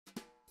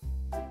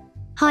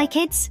Hi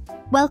kids,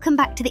 welcome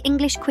back to the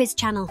English Quiz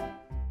channel.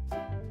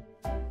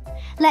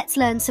 Let's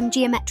learn some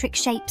geometric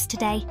shapes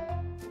today.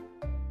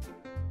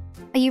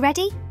 Are you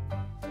ready?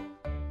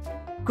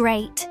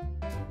 Great.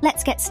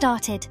 Let's get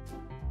started.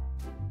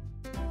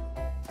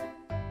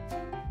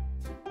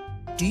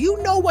 Do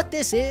you know what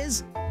this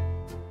is?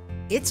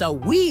 It's a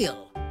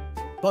wheel.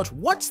 But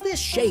what's this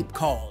shape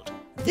called?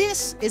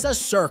 This is a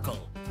circle.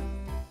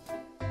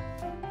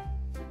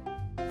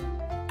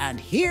 And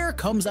here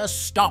comes a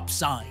stop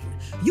sign.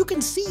 You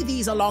can see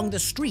these along the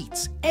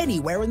streets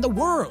anywhere in the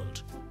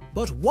world.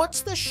 But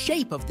what's the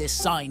shape of this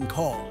sign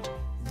called?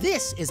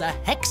 This is a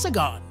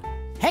hexagon.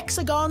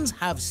 Hexagons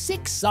have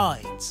 6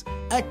 sides.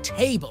 A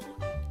table.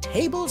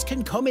 Tables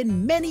can come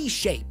in many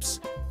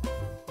shapes.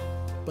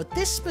 But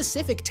this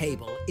specific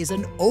table is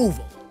an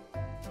oval.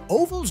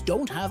 Ovals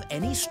don't have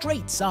any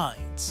straight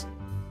sides.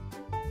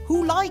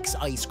 Who likes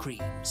ice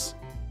creams?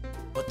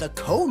 But the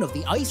cone of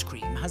the ice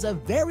cream has a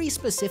very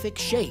specific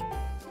shape.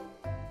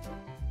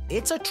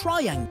 It's a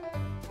triangle.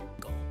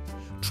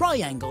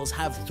 Triangles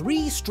have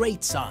 3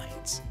 straight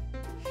sides.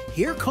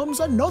 Here comes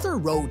another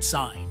road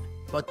sign,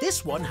 but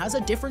this one has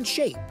a different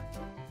shape.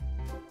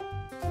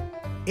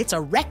 It's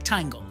a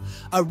rectangle.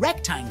 A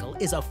rectangle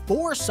is a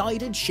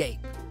 4-sided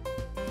shape.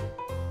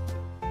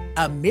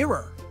 A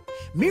mirror.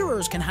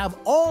 Mirrors can have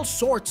all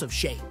sorts of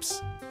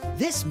shapes.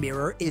 This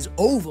mirror is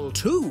oval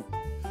too.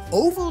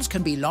 Ovals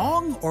can be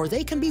long or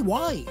they can be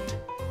wide.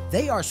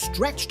 They are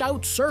stretched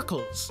out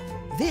circles.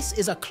 This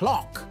is a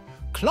clock.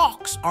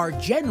 Clocks are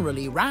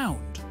generally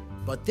round,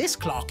 but this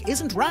clock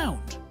isn't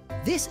round.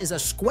 This is a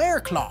square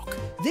clock.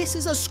 This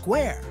is a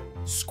square.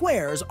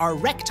 Squares are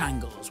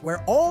rectangles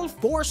where all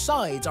 4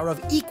 sides are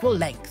of equal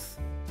length.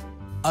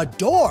 A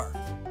door.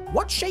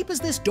 What shape is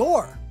this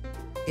door?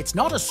 It's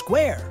not a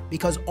square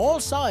because all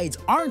sides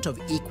aren't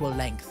of equal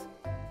length.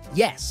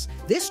 Yes,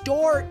 this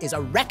door is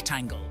a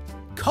rectangle.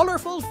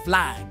 Colorful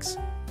flags.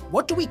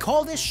 What do we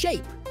call this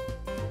shape?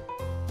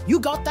 You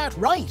got that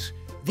right.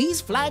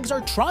 These flags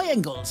are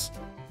triangles.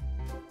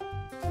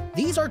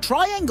 These are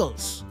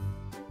triangles.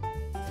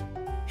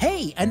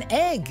 Hey, an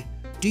egg.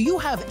 Do you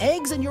have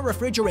eggs in your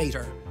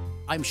refrigerator?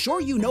 I'm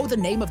sure you know the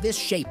name of this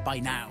shape by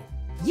now.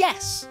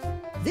 Yes,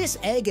 this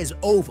egg is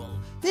oval.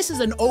 This is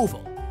an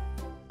oval.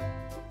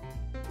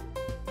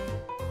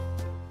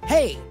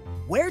 Hey,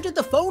 where did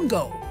the phone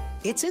go?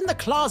 It's in the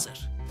closet.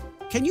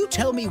 Can you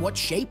tell me what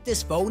shape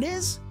this phone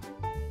is?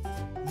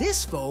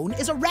 This phone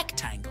is a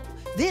rectangle.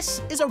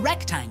 This is a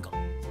rectangle.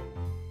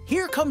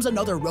 Here comes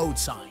another road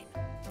sign.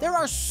 There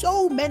are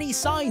so many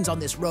signs on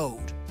this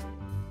road.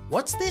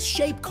 What's this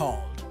shape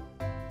called?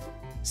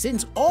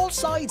 Since all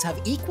sides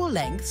have equal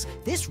lengths,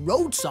 this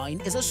road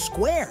sign is a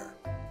square.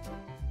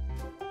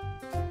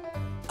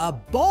 A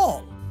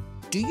ball.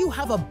 Do you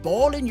have a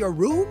ball in your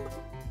room?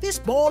 This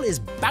ball is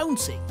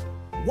bouncing.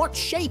 What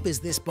shape is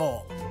this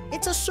ball?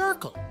 It's a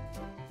circle.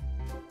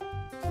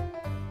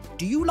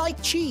 Do you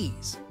like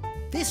cheese?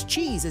 This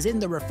cheese is in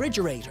the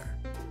refrigerator.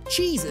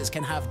 Cheeses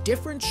can have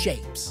different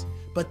shapes,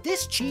 but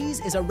this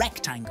cheese is a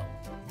rectangle.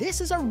 This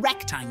is a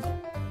rectangle.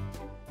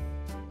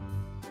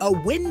 A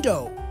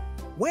window.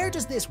 Where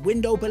does this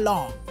window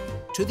belong?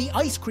 To the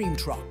ice cream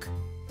truck.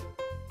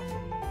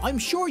 I'm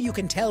sure you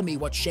can tell me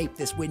what shape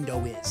this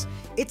window is.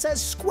 It's a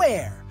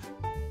square.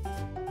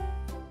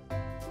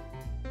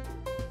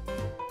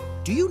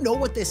 Do you know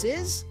what this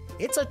is?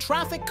 It's a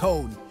traffic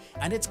cone,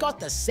 and it's got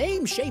the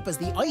same shape as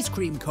the ice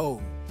cream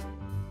cone.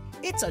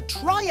 It's a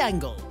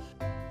triangle.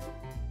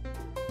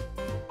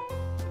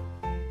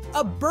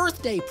 A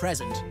birthday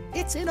present.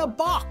 It's in a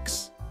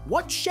box.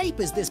 What shape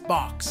is this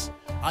box?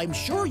 I'm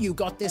sure you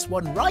got this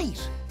one right.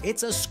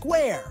 It's a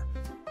square.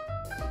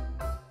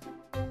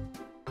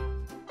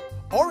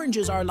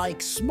 Oranges are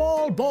like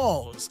small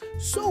balls.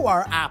 So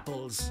are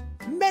apples.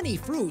 Many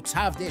fruits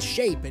have this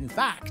shape, in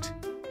fact.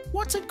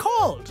 What's it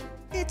called?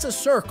 It's a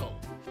circle.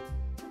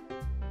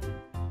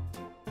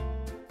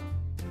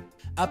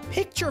 A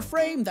picture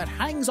frame that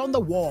hangs on the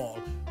wall.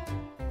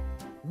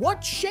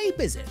 What shape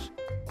is it?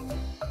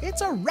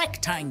 It's a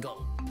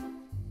rectangle.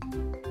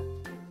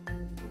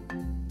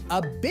 A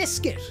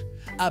biscuit.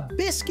 A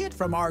biscuit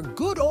from our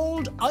good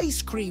old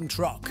ice cream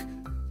truck.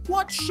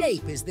 What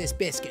shape is this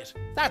biscuit?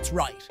 That's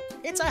right,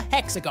 it's a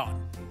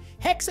hexagon.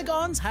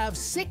 Hexagons have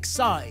 6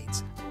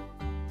 sides.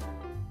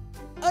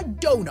 A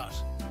donut.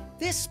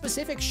 This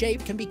specific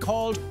shape can be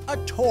called a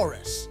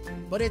torus,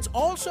 but it's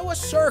also a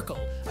circle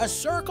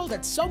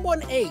that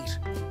someone ate.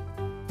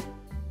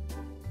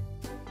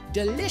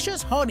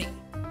 Delicious honey.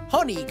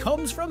 Honey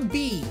comes from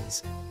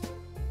bees.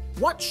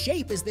 What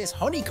shape is this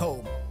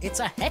honeycomb? It's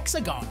a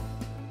hexagon.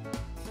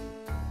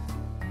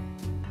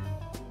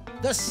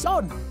 The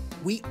sun.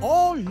 We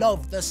all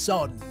love the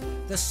sun.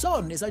 The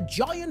sun is a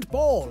giant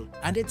ball,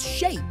 and its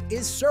shape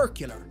is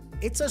circular.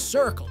 It's a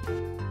circle.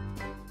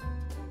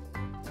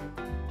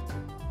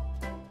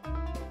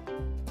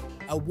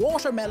 A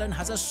watermelon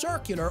has a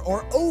circular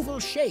or oval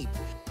shape,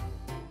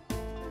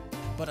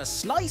 but a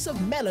slice of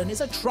melon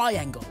is a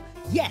triangle.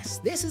 Yes,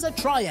 this is a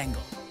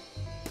triangle.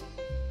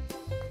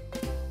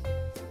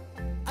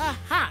 A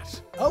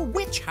hat. A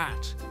witch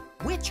hat.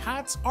 Witch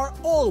hats are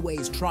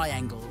always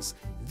triangles.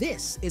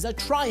 This is a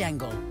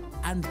triangle,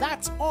 and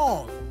that's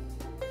all.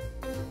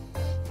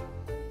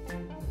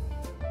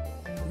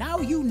 Now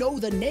you know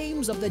the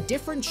names of the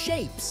different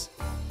shapes.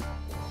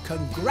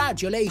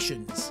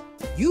 Congratulations!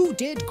 You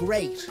did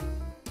great!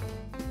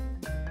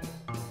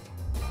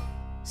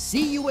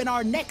 See you in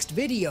our next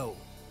video.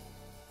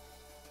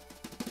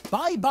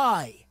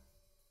 Bye-bye!